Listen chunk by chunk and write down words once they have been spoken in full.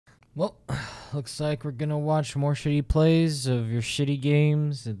Well, looks like we're gonna watch more shitty plays of your shitty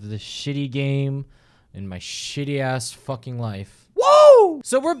games, the shitty game, in my shitty ass fucking life. Whoa!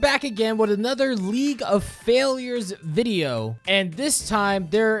 So we're back again with another League of Failures video. And this time,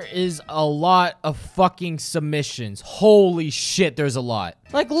 there is a lot of fucking submissions. Holy shit, there's a lot.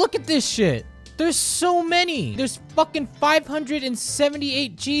 Like, look at this shit. There's so many. There's fucking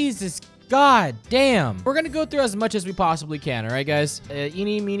 578. Jesus God damn. We're gonna go through as much as we possibly can, all right, guys?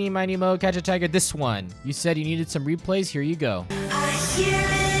 Eeny, meeny, miny, mo, catch a tiger. This one. You said you needed some replays. Here you go. I hear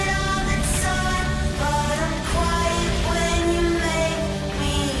it all the time, but I'm quiet when you make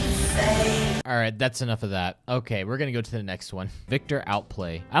me say. All right, that's enough of that. Okay, we're gonna go to the next one. Victor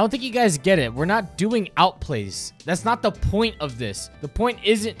outplay. I don't think you guys get it. We're not doing outplays. That's not the point of this. The point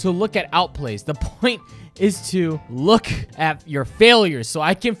isn't to look at outplays. The point is to look at your failures so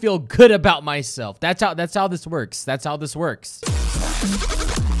I can feel good about myself. That's how this works. That's how this works.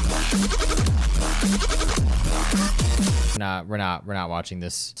 Nah, we're not watching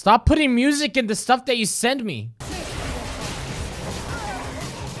this. Stop putting music in the stuff that you send me.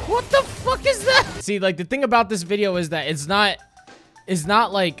 What the fuck is that? See, like, the thing about this video is that it's not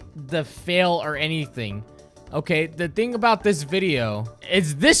like the fail or anything. Okay, the thing about this video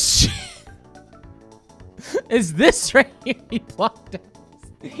is this shit. Is this right here? He blocked us.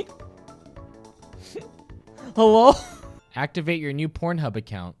 Hello? Activate your new Pornhub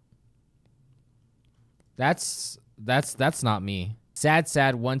account. That's not me.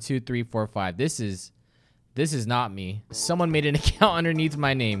 Sad 1 2 3 4 5. This is not me. Someone made an account underneath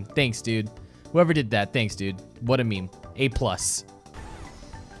my name. Thanks, dude. Whoever did that, thanks, dude. What a meme. A+.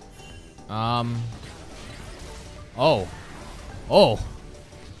 Oh.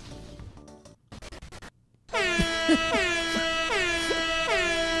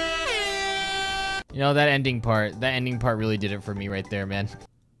 You know, that ending part really did it for me right there, man.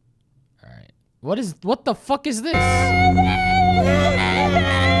 All right. What the fuck is this?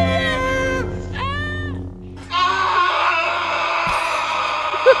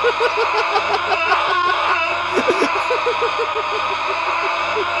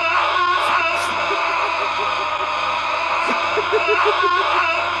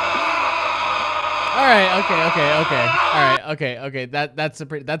 All right, okay. That's a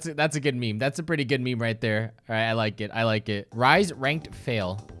good meme. That's a pretty good meme right there. All right, I like it. Rise ranked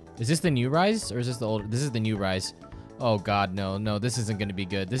fail. Is this the new Rise or is this the old? This is the new Rise. Oh God, no, this isn't gonna be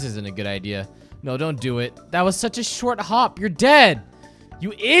good. This isn't a good idea. No, don't do it. That was such a short hop. You're dead.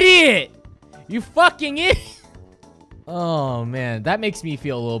 You idiot. You fucking idiot. Oh man, that makes me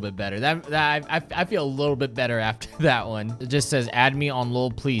feel a little bit better. I feel a little bit better after that one. It just says add me on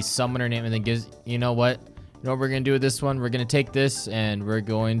lol please, summon her name, and then gives, you know what we're gonna do with this one? We're gonna take this and we're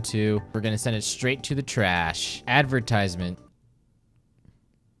gonna send it straight to the trash. Advertisement.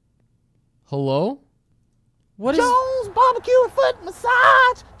 Hello? What is Jones barbecue and foot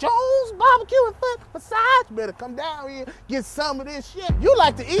massage. Jones barbecue and foot massage. Better come down here, get some of this shit. You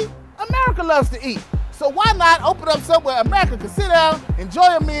like to eat. America loves to eat. So why not open up somewhere America can sit down,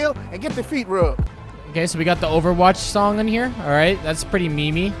 enjoy a meal, and get their feet rubbed? Okay, so we got the Overwatch song in here. All right, that's pretty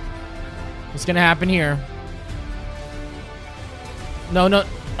memey. What's gonna happen here? No.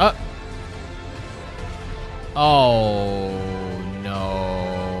 Oh,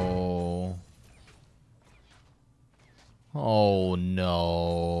 no. Oh,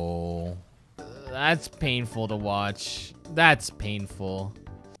 no. That's painful to watch. That's painful.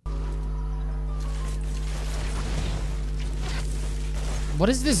 What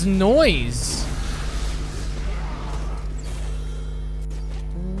is this noise?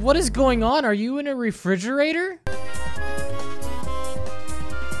 What is going on? Are you in a refrigerator?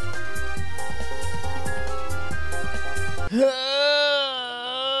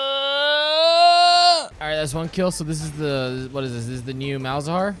 Alright, that's one kill. So this is the, what is this? This is the new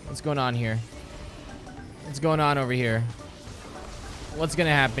Malzahar? What's going on here? What's going on over here? What's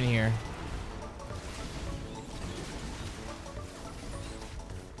gonna happen here?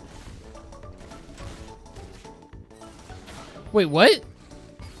 Wait, what?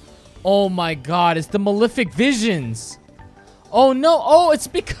 Oh my God, it's the Malefic Visions. Oh no, oh, it's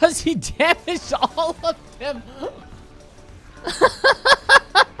because he damaged all of them.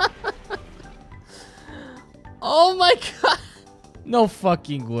 Oh my God. No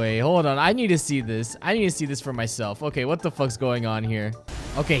fucking way. Hold on, I need to see this. I need to see this for myself. Okay, what the fuck's going on here?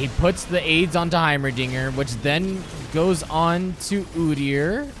 Okay, he puts the AIDS onto Heimerdinger, which then goes on to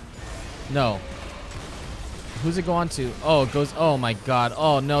Udyr. No. Who's it go on to? Oh, it goes, oh my God.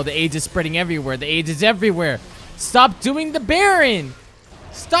 Oh no, the AIDS is spreading everywhere. The AIDS is everywhere. Stop doing the Baron.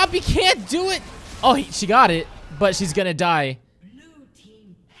 Stop, he can't do it. Oh, she got it, but she's gonna die. Blue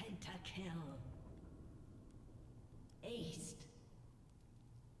team penta kill. Aced.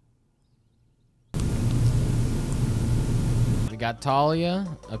 We got Talia.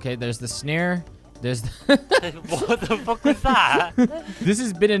 Okay, there's the snare. There's What the fuck was that? This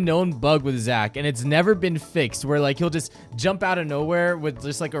has been a known bug with Zach, and it's never been fixed, where like he'll just jump out of nowhere with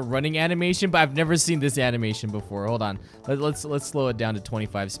just like a running animation, but I've never seen this animation before. Hold on. Let's slow it down to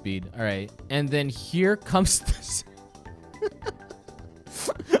 25 speed. All right. And then here comes this.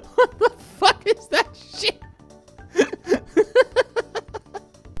 What the fuck is that shit?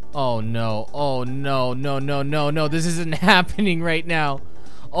 Oh no. Oh no. No, no, no, no. This isn't happening right now.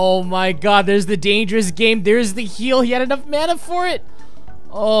 Oh my god, there's the dangerous game. There's the heal. He had enough mana for it.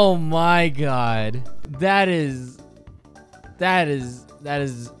 Oh my god. That is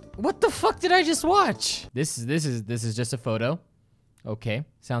what the fuck did I just watch? This is just a photo. Okay,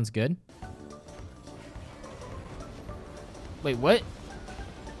 sounds good. Wait, what?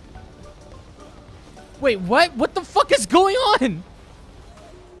 Wait, what? What the fuck is going on?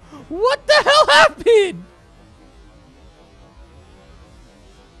 What the hell happened?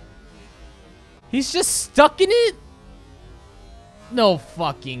 He's just stuck in it? No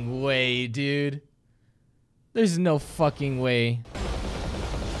fucking way, dude. There's no fucking way.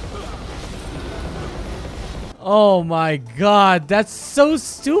 Oh my god, that's so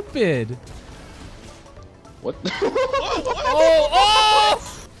stupid. What? Oh!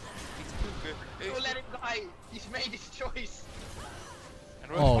 Don't let him die. He's made his choice.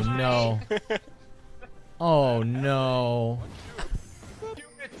 Oh no. Oh no.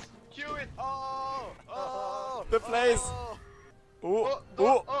 Cue it. Oh. The place. Oh.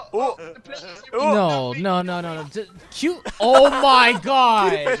 The place. No, no, no, no, no. Cute. Oh my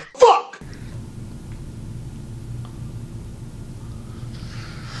god. Fuck!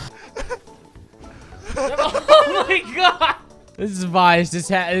 Oh my god. This Vi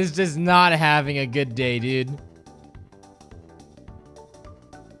is just not having a good day, dude.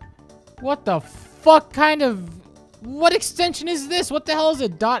 What the fuck kind of... What extension is this? What the hell is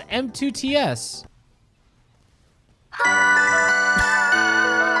it? .m2ts.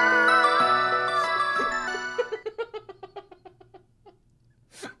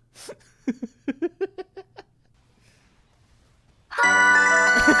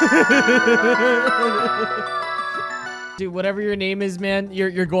 Dude, whatever your name is, man,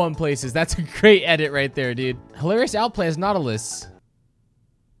 you're going places. That's a great edit right there, dude. Hilarious outplay as Nautilus.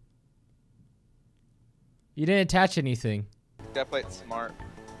 You didn't attach anything. Gotta play it smart.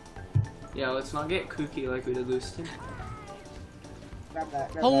 Yeah, let's not get kooky like we did Lewiston.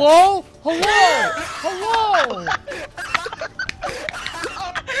 Hello? Hello? Hello?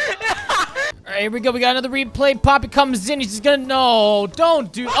 Alright, here we go. We got another replay. Poppy comes in. He's just gonna... No,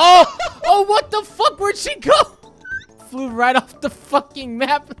 don't do... Oh! Oh, what the fuck? Where'd she go? Flew right off the fucking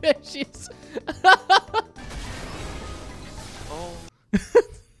map. There she is. Oh.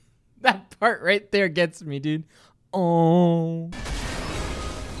 That part right there gets me, dude. Oh.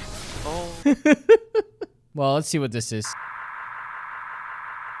 Oh. Well, let's see what this is.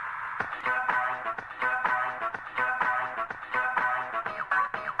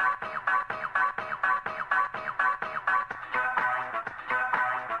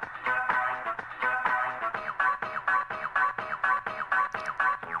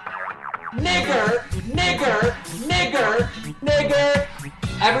 Nigger! Nigger! Nigger! Nigger!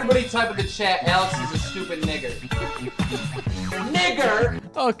 Everybody type in the chat, Alex is a stupid nigger. Nigger!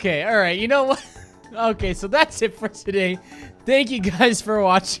 Okay, alright, you know what? Okay, so that's it for today. Thank you guys for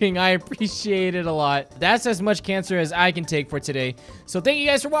watching. I appreciate it a lot. That's as much cancer as I can take for today. So thank you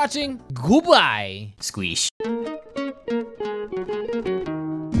guys for watching. Goodbye. Squeeze.